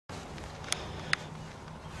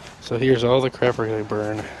So here's all the crap we're gonna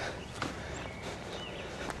burn.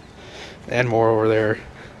 And more over there.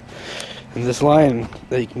 And this line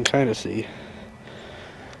that you can kind of see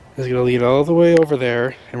is gonna lead all the way over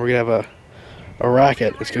there, and we're gonna have a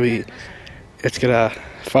rocket. It's gonna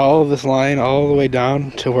follow this line all the way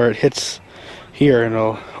down to where it hits here, and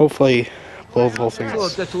it'll hopefully blow the whole thing.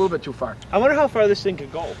 That's a little bit too far. I wonder how far this thing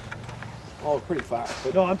could go. Oh, pretty far.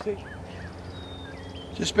 But No, I'm saying.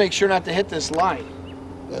 just make sure not to hit this line.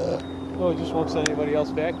 No, it just won't send anybody else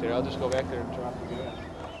back there. I'll just go back there and drop the gas.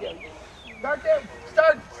 Start that.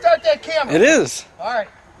 Start that camera. It is! All right.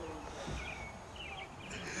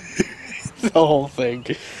 The whole thing.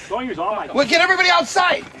 Don't use all my. Well, get everybody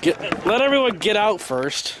outside. Let everyone get out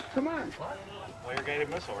first. Come on. Wire guided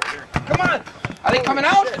missile right here. Come on. Are they coming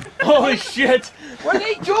out? Holy shit! What are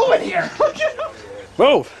they doing here?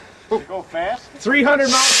 Move! Go fast. 300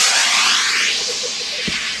 miles.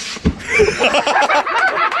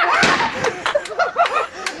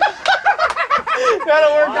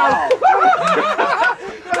 That'll work out.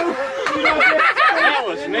 That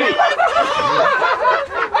was neat.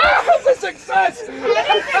 That's a success.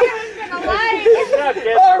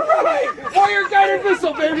 All right. Wire guided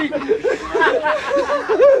missile, baby. Now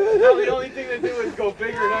the only thing to do is go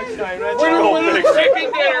bigger next time. That's We're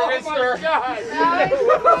chicken dinner, mister.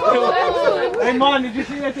 Hey, Mon, did you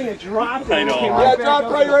see that thing that dropped? I know. Yeah,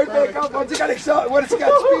 drop right back up. Once it got accelerated, when it's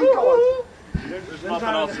got speed going. There's nothing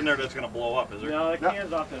else in there that's going to blow up, is there? No, the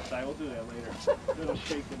can's off this side. We'll do that later. It'll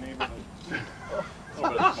shake the neighborhood. A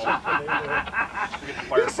little bit of smoke. Get the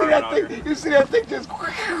fire department out here. You see that thing just. Why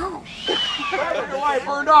it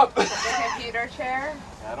burned up? The computer chair.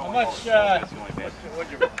 Yeah, I don't How want much, all the smoke. That's the only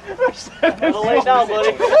thing. Little late now,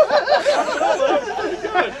 buddy.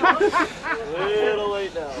 Little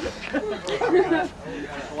late now.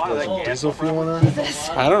 A lot of that gas. Diesel fuel in there?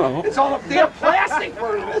 I don't know. It's all damn plastic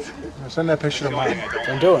burning it. Send that picture to mine.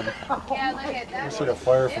 I'm doing. Yeah, look at that. See the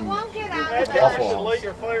fire It from won't get out That of guy Buffalo. should light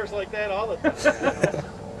your fires like that all the time.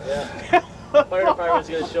 Yeah. Fire department's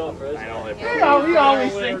gonna show up for this. I know they Yeah, we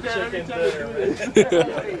always think think that every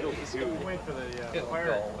time we do this. Wait for the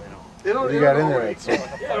fire. What do you got in there? It's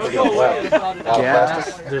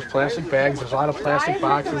Gas. There's plastic bags. There's a lot of plastic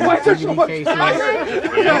boxes. Why is there so much cases.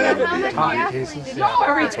 Cotton cases. No,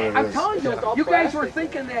 everything. I'm telling you, you guys were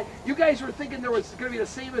thinking there was going to be the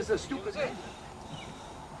same as the stupid.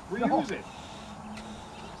 Reuse it.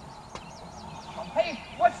 Hey,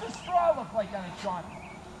 what's the straw look like on it, Sean?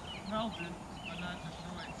 Melted, but not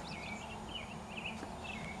destroyed.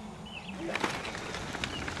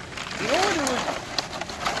 You know what it was?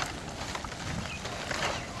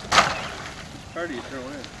 How do you throw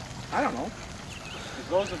in? I don't know. Because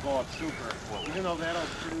those will go up super. Even though that'll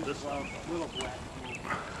produce a little black.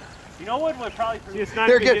 You know what would probably produce? It's not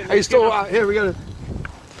They're good. Are you still here? We got to.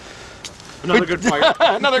 another good fire.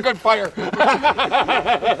 Another good fire.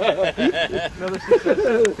 Another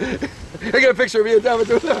success. I got a picture of you. There we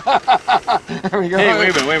go. Hey,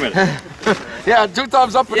 wait a minute. Yeah, 2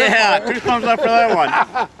 thumbs up for this Yeah, one. 2 thumbs up for that one.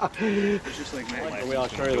 It's just like man. We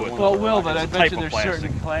Australia one. Well, it will, but I It's a bet type you of there's plastic.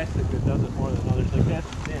 certain plastic that does it more than others. Like that's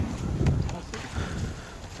thin.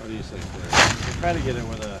 What do you think there? I tried to get it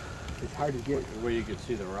with a, It's hard to get. where you could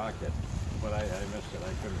see the rocket, but I missed it.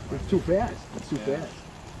 I couldn't find It's it. too fast. It's too fast.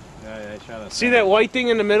 Yeah, I shot it. See that white thing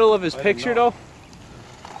in the middle of his picture, though?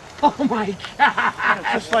 Oh my God!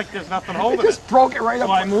 It's just like there's nothing It holding it. just broke it right So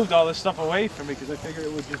up. I moved all this stuff away from me because I figured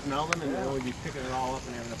it would just melt them and then we'd be picking it all up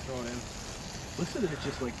and having to throw it in. Listen to it,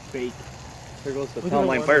 just like fake. There goes the Town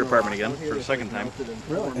Line Fire Department again for the second time.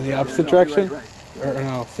 In the opposite direction? Or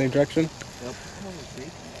no, same direction?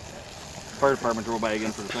 Fire department drove by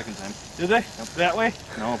again for the second time. Did they? That way?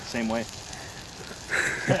 No, same way.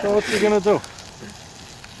 So what's he gonna do?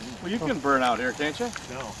 Well, you can burn out here, can't you?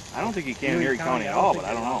 No. I don't think you can in Erie County at all, but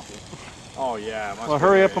I don't know. Oh, yeah. Well,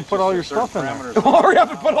 hurry up and put all your stuff in there. Hurry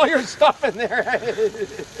up and put all your stuff in there. Dude,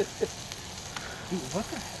 what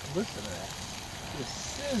the heck? Listen to that. The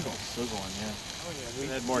sizzle. Sizzling, yeah. We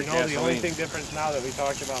had more the only gasoline. thing difference now that we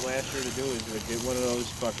talked about last year to do is we get one of those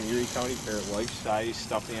fucking Erie County Fair life-size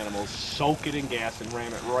stuffed animals, soak it in gas and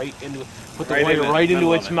ram it right into, put the Right wire in the right into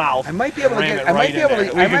middle its of it. mouth. I might be able to Ram get. it I might right be in able there.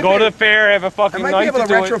 to. We could go to the fair, have a I fucking might be night able to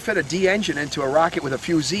to do it. retrofit a D engine into a rocket with a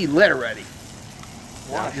fuse E lit already.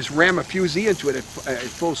 Wow. Just ram a fuse E into it at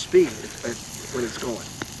full speed when it's going.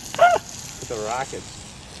 With the rockets.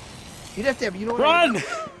 You'd have to have. You know what? Run!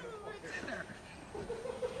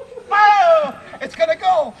 Oh, it's gonna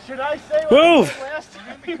go. Should I say what Move! I said last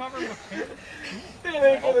time? Be covered with pins? It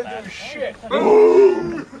ain't gonna do shit.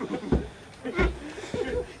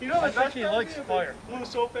 You know the best he likes fire. Flew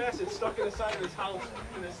so fast it's stuck in the side of his house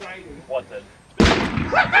in the siding. What the?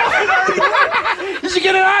 Did you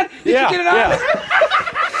get it on? Did you get it on? Yeah.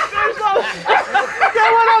 That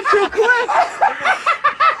went up too quick!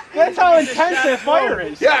 That's how intense that fire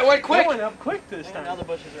is. Yeah, it went quick. It went up quick this time. Now the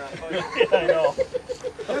bushes are on fire. I know.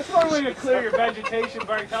 That's one way to clear your vegetation,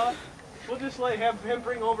 Bartela. We'll just have him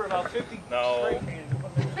bring over about 50 No. spray cans.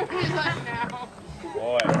 He's like, no.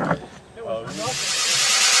 Boy. It was nothing.